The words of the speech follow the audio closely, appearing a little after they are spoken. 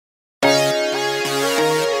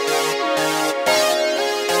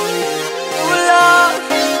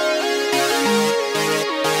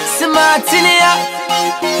here.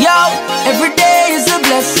 Yo, every day is a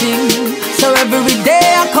blessing. So every day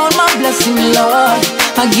I count my blessing, Lord.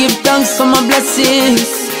 I give thanks for my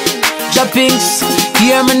blessings. Droppings,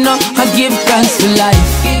 hear me now. I give thanks for life.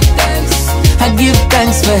 I give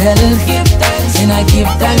thanks for health. And I give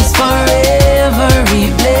thanks for every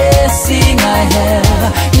blessing I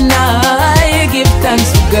have. Now I give thanks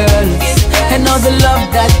for girls and all the love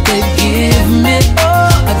that they give me.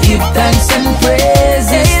 I give thanks and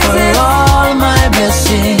praises for all my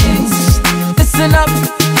blessings. Listen up,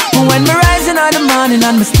 when me rising in the morning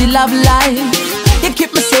and me still have life, you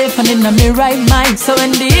keep me safe and in my right mind. So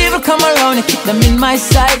when the evil come around, you keep them in my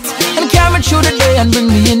sight and carry me through the day and bring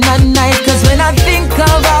me in at night. Cause when I think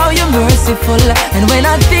of how you're merciful, and when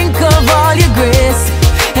I think of all your grace,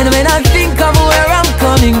 and when I think of where I'm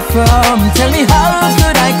coming from, tell me how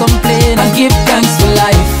could I complain? I give thanks for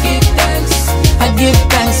life. I give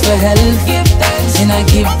thanks for health. And I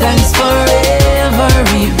give thanks for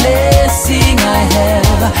every blessing I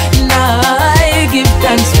have. Now I give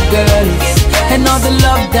thanks for girls and all the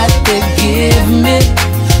love that they give me.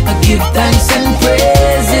 I give thanks and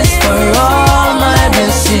praises for all my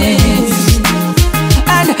blessings.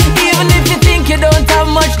 And even if you think you don't have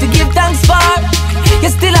much to give thanks for,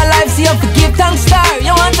 you're still alive, so you have to give thanks for.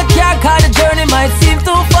 You want a car, cause the journey might seem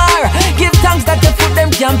too far. Give thanks that your foot them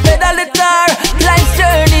can pedal it tar. Life's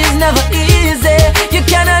journey is never easy. You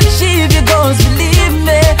can achieve your goals, believe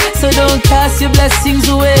me. So don't cast your blessings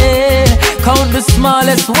away. Count the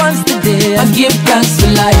smallest ones today. I give thanks for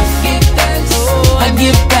life. I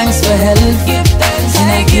give thanks for health. And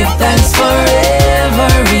I give thanks for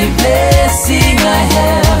every blessing I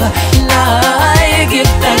have. Now I give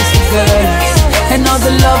thanks for girls and all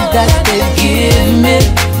the love that they give me.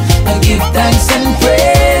 I give thanks and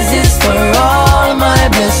praises for all my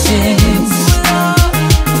blessings.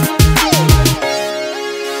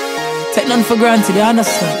 Take none for granted, you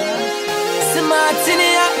understand?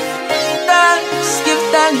 Just give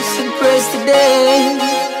thanks and praise today.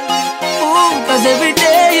 Ooh, cause every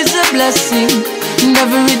day is a blessing, and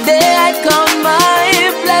every day I count my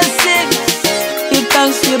blessings. Give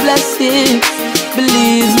thanks for your blessings,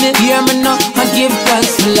 believe me. Hear me now, I give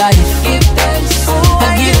thanks for life.